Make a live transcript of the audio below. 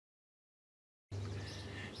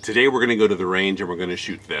Today we're going to go to the range and we're going to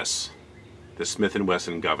shoot this, the Smith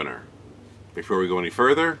Wesson Governor. Before we go any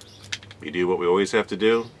further, we do what we always have to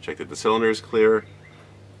do. Check that the cylinder is clear,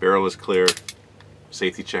 barrel is clear,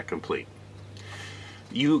 safety check complete.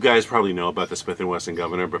 You guys probably know about the Smith & Wesson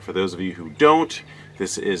Governor, but for those of you who don't,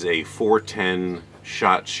 this is a 410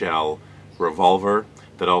 shot shell revolver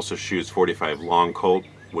that also shoots 45 long Colt,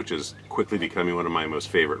 which is quickly becoming one of my most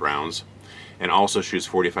favorite rounds, and also shoots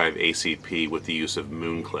 45 ACP with the use of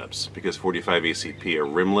moon clips, because 45 ACP are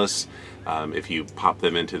rimless. If you pop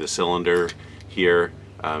them into the cylinder here,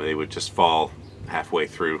 they would just fall halfway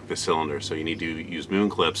through the cylinder. So you need to use moon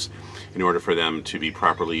clips in order for them to be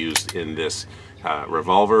properly used in this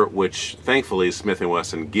revolver, which thankfully Smith &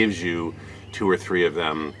 Wesson gives you 2 or 3 of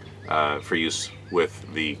them for use with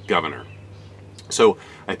the Governor. So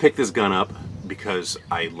I picked this gun up because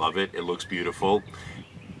I love it. It looks beautiful.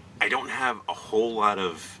 I don't have a whole lot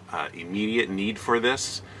of immediate need for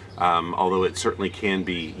this, although it certainly can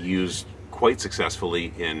be used quite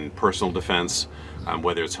successfully in personal defense,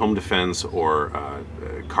 whether it's home defense or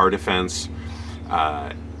car defense.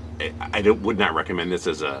 I would not recommend this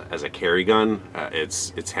as a carry gun.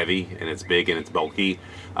 It's heavy and it's big and it's bulky,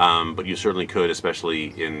 but you certainly could, especially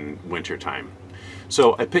in winter time.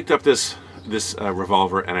 So I picked up this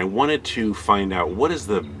revolver and I wanted to find out what is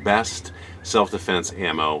the best self-defense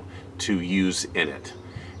ammo to use in it.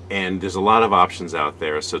 And there's a lot of options out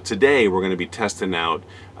there. So today we're going to be testing out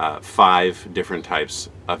 5 different types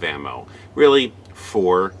of ammo. Really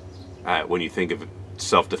 4 when you think of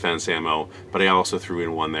self-defense ammo, but I also threw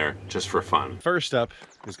in 1 there just for fun. First up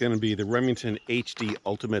is going to be the Remington HD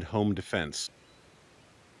Home Defense.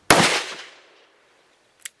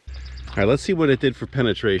 All right, let's see what it did for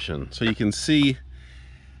penetration. So you can see,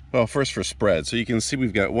 well, first for spread. So you can see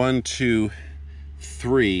we've got 1, 2,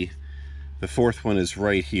 3. The 4th one is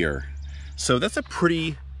right here. So that's a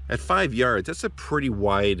pretty, at 5 yards, that's a pretty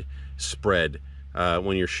wide spread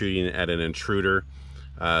when you're shooting at an intruder.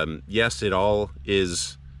 Yes, it all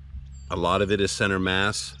is, a lot of it is center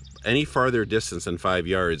mass. Any farther distance than 5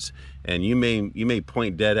 yards, and you may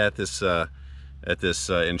point dead at this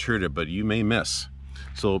intruder, but you may miss.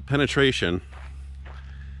 So penetration,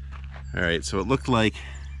 all right, so it looked like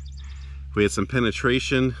we had some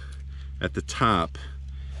penetration at the top,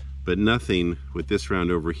 but nothing with this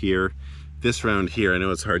round over here. This round here, I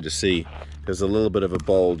know it's hard to see, there's a little bit of a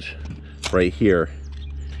bulge right here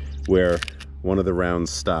where one of the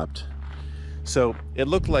rounds stopped. So it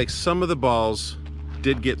looked like some of the balls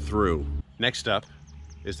did get through. Next up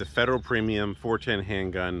is the Federal Premium 410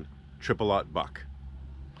 handgun triple-aught Buck.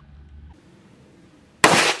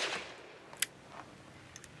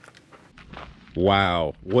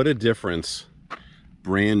 Wow, what a difference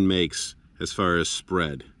brand makes as far as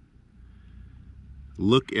spread.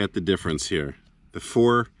 Look at the difference here.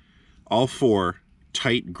 All four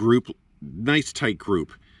tight group, nice tight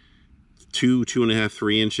group. 2, 2.5,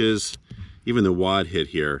 3 inches, even the wad hit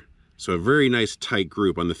here. So a very nice tight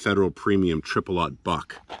group on the Federal Premium triple-aught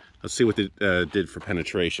Buck. Let's see what it did for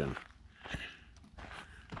penetration.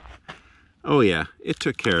 Oh yeah, it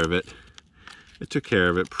took care of it. It took care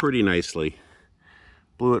of it pretty nicely.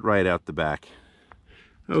 Blew it right out the back.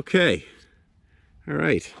 Okay, all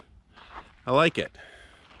right, I like it.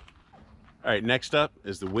 All right, next up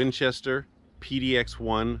is the Winchester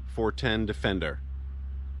PDX1 410 Defender.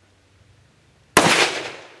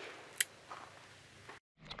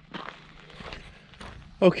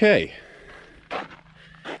 Okay,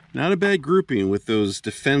 not a bad grouping with those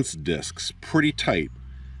defense discs, pretty tight,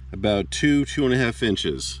 about 2, 2.5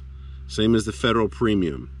 inches, same as the Federal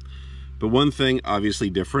Premium. But one thing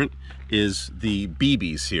obviously different is the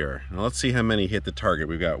BBs here. Now let's see how many hit the target.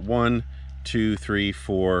 We've got 1, 2, 3,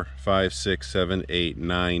 4, 5, 6, 7, 8,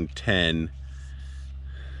 9, 10.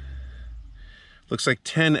 Looks like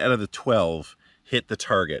 10 out of the 12 hit the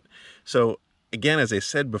target. So again, as I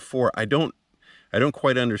said before, I don't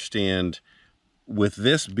quite understand, with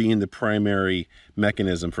this being the primary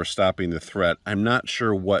mechanism for stopping the threat, I'm not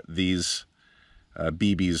sure what these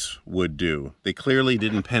BBs would do. They clearly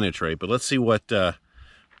didn't penetrate, but let's see what the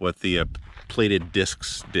plated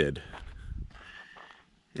discs did.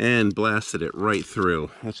 And blasted it right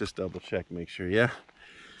through. Let's just double check, make sure. Yeah,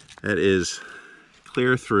 that is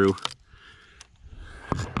clear through.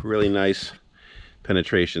 Really nice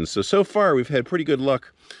penetration. So far we've had pretty good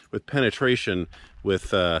luck with penetration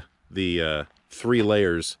with the 3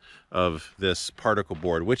 layers of this particle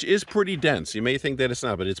board, which is pretty dense. You may think that it's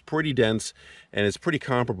not, but it's pretty dense, and it's pretty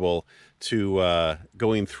comparable to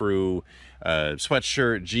going through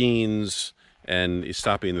sweatshirt, jeans, and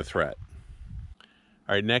stopping the threat.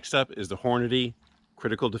 All right, next up is the Hornady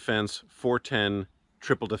Critical Defense 410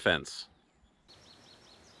 triple defense.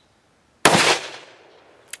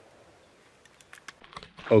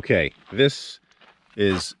 Okay, this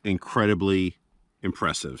is incredibly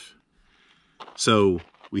impressive. So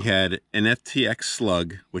we had an FTX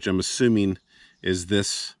slug, which I'm assuming is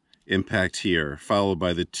this impact here, followed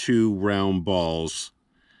by the 2 round balls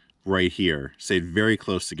right here. Stayed very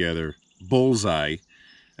close together. Bullseye,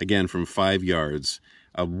 again from 5 yards.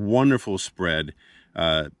 A wonderful spread.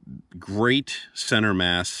 Great center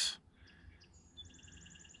mass.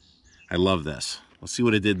 I love this. Let's see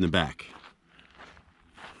what it did in the back.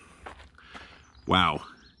 Wow.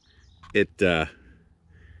 It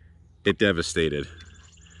devastated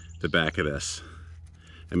the back of this.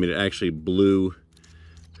 I mean, it actually blew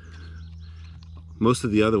most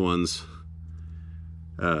of the other ones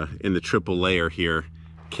in the triple layer here,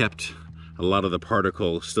 kept a lot of the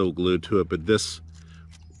particle still glued to it, but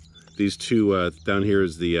these 2 down here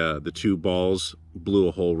is the 2 balls, blew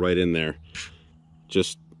a hole right in there.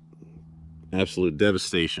 Just absolute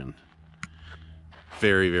devastation.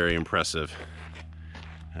 Very, very impressive.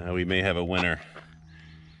 We may have a winner.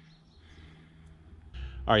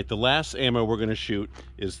 All right, the last ammo we're going to shoot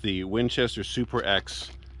is the Winchester Super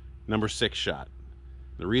X No. 6 shot.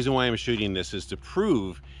 The reason why I'm shooting this is to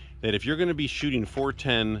prove that if you're going to be shooting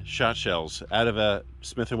 410 shot shells out of a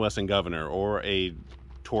Smith Wesson Governor or a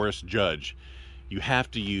Taurus Judge, you have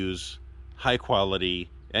to use high quality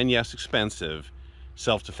and yes, expensive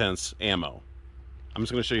self-defense ammo. I'm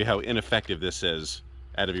just going to show you how ineffective this is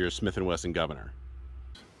out of your Smith & Wesson Governor.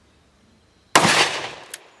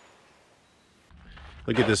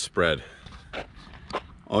 Look at this spread.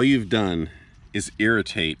 All you've done is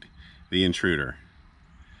irritate the intruder.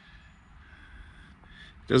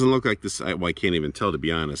 It doesn't look like this. Well, I can't even tell, to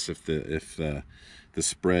be honest, if the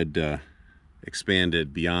spread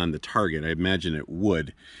expanded beyond the target. I imagine it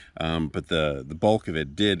would, but the bulk of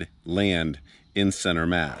it did land in center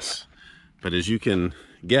mass. But as you can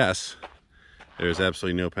guess, there's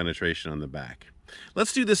absolutely no penetration on the back.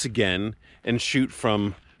 Let's do this again and shoot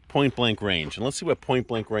from point blank range, and let's see what point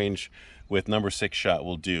blank range with No. 6 shot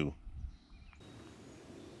will do.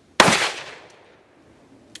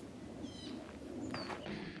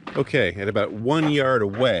 Okay, at about 1 yard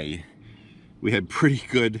away, we had pretty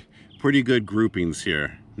good groupings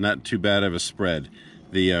here. Not too bad of a spread.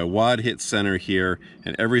 The wad hit center here,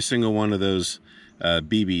 and every single one of those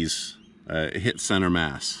BBs hit center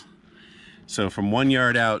mass. So from 1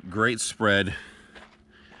 yard out, great spread,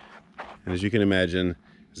 and as you can imagine,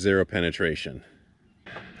 0 penetration.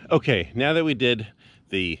 Okay, now that we did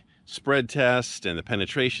the spread test and the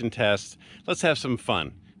penetration test, let's have some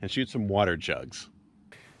fun and shoot some water jugs.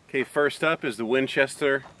 Okay, first up is the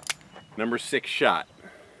Winchester No. 6 shot.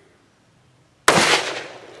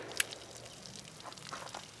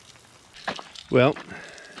 Well,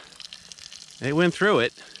 it went through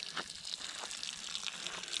it.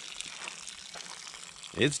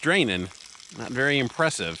 It's draining. Not very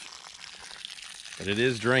impressive, but it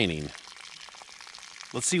is draining.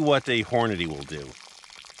 Let's see what a Hornady will do.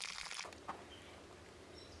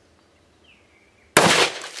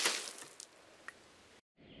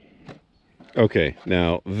 Okay,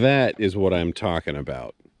 now that is what I'm talking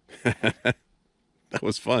about. That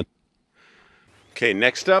was fun. Okay,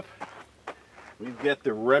 next up, we've got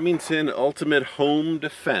the Remington Ultimate Home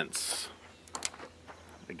Defense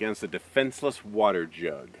against a defenseless water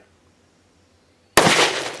jug.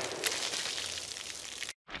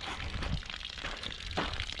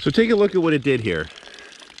 So take a look at what it did here.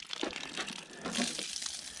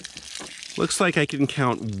 Looks like I can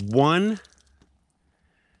count 1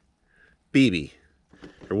 BB,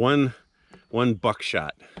 or one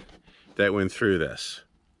buckshot that went through this.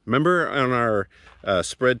 Remember on our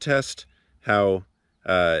spread test how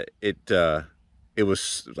it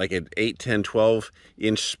was like an 8, 10, 12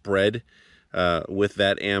 inch spread with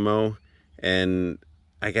that ammo, and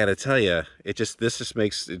I gotta tell you, this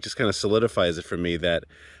just kind of solidifies it for me that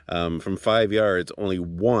from 5 yards, only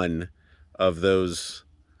 1 of those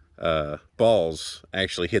balls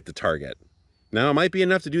actually hit the target. Now, it might be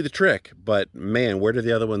enough to do the trick, but man, where did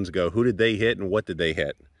the other ones go? Who did they hit and what did they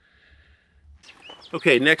hit?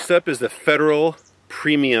 Okay, next up is the Federal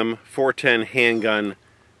Premium 410 Handgun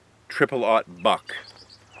Triple-Aught Buck.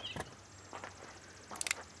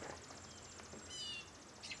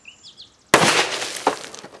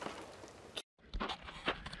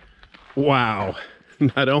 Wow,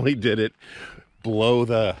 not only did it blow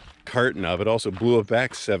the carton up, it also blew it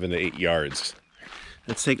back 7 to 8 yards.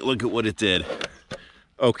 Let's take a look at what it did.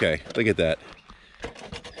 Okay, look at that.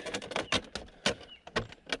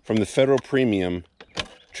 From the Federal Premium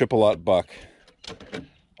Triple-Aught Buck,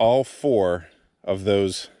 all 4 of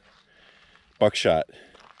those buckshot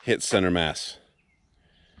hit center mass.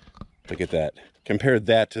 Look at that. Compare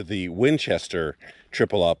that to the Winchester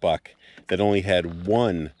triple-aught buck that only had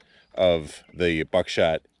one of the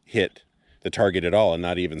buckshot hit the target at all and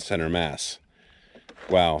not even center mass.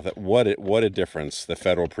 Wow, what a difference the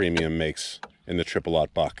Federal Premium makes in the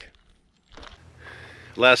triple-aught buck.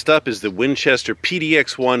 Last up is the Winchester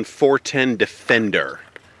PDX1 410 Defender.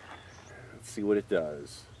 Let's see what it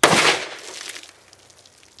does.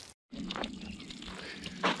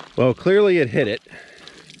 Well, clearly it hit it.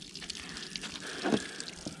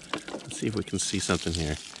 Let's see if we can see something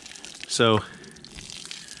here. So,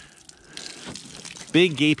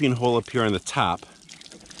 big gaping hole up here on the top,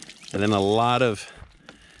 and then a lot of,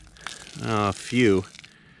 a few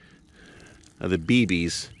of the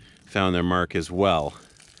BBs found their mark as well.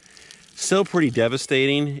 Still pretty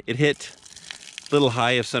devastating. It hit a little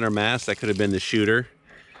high of center mass. That could have been the shooter.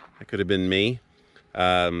 That could have been me.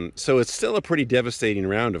 So it's still a pretty devastating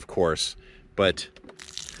round, of course, but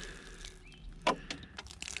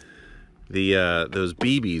those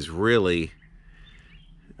BBs really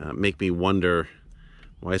make me wonder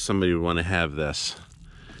why somebody would want to have this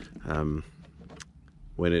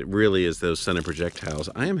when it really is those center projectiles.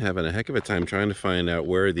 I am having a heck of a time trying to find out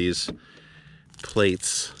where these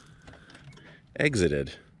plates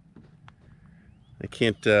exited. I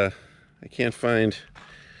can't find.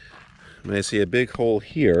 I mean, I see a big hole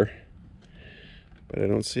here, but I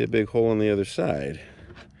don't see a big hole on the other side.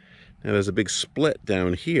 Now there's a big split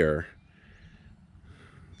down here.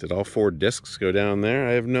 Did all 4 discs go down there?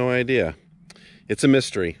 I have no idea. It's a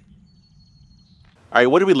mystery. All right,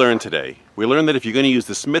 what did we learn today? We learned that if you're going to use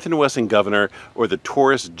the Smith & Wesson Governor or the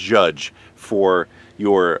Taurus Judge for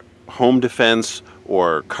your home defense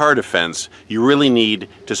or car defense, you really need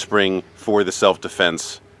to spring for the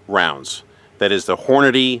self-defense rounds. That is the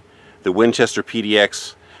Hornady, the Winchester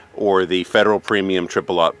PDX, or the Federal Premium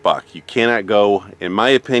triple-aught buck. You cannot go, in my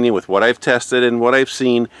opinion, with what I've tested and what I've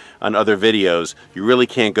seen on other videos, you really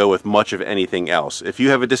can't go with much of anything else. If you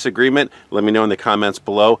have a disagreement, let me know in the comments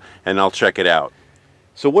below and I'll check it out.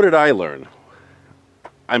 So what did I learn?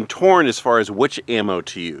 I'm torn as far as which ammo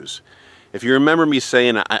to use. If you remember me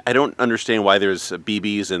saying, I don't understand why there's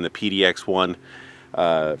BBs in the PDX1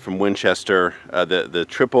 from Winchester. The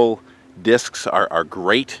triple discs are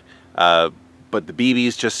great. But the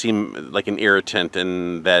BBs just seem like an irritant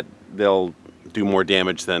and that they'll do more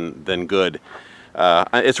damage than good.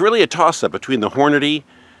 It's really a toss-up between the Hornady,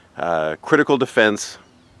 critical defense,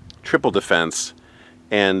 triple defense,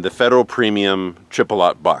 and the Federal Premium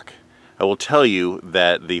triple-aught buck. I will tell you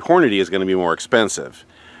that the Hornady is going to be more expensive,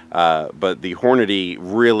 but the Hornady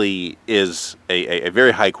really is a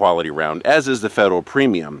very high-quality round, as is the Federal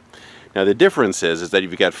Premium. Now the difference is that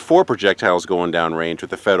you've got 4 projectiles going down range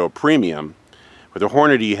with the Federal Premium. With the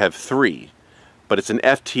Hornady you have 3, but it's an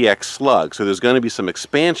FTX slug, so there's going to be some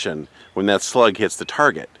expansion when that slug hits the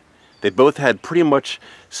target. They both had pretty much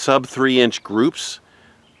sub 3-inch groups,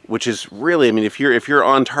 which is really, I mean, if you're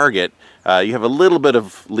on target, you have a little bit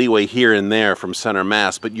of leeway here and there from center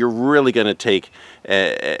mass, but you're really going to take,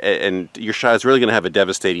 and your shot is really going to have a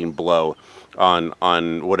devastating blow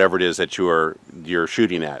on whatever it is that you're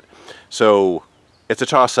shooting at. So it's a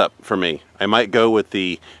toss-up for me. I might go with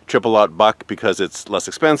the triple-aught buck because it's less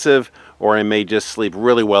expensive, or I may just sleep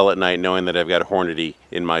really well at night knowing that I've got a Hornady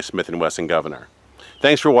in my Smith & Wesson Governor.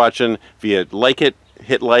 Thanks for watching. If you like it,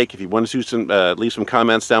 hit like. If you want to leave some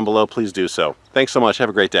comments down below, please do so. Thanks so much. Have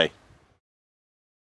a great day.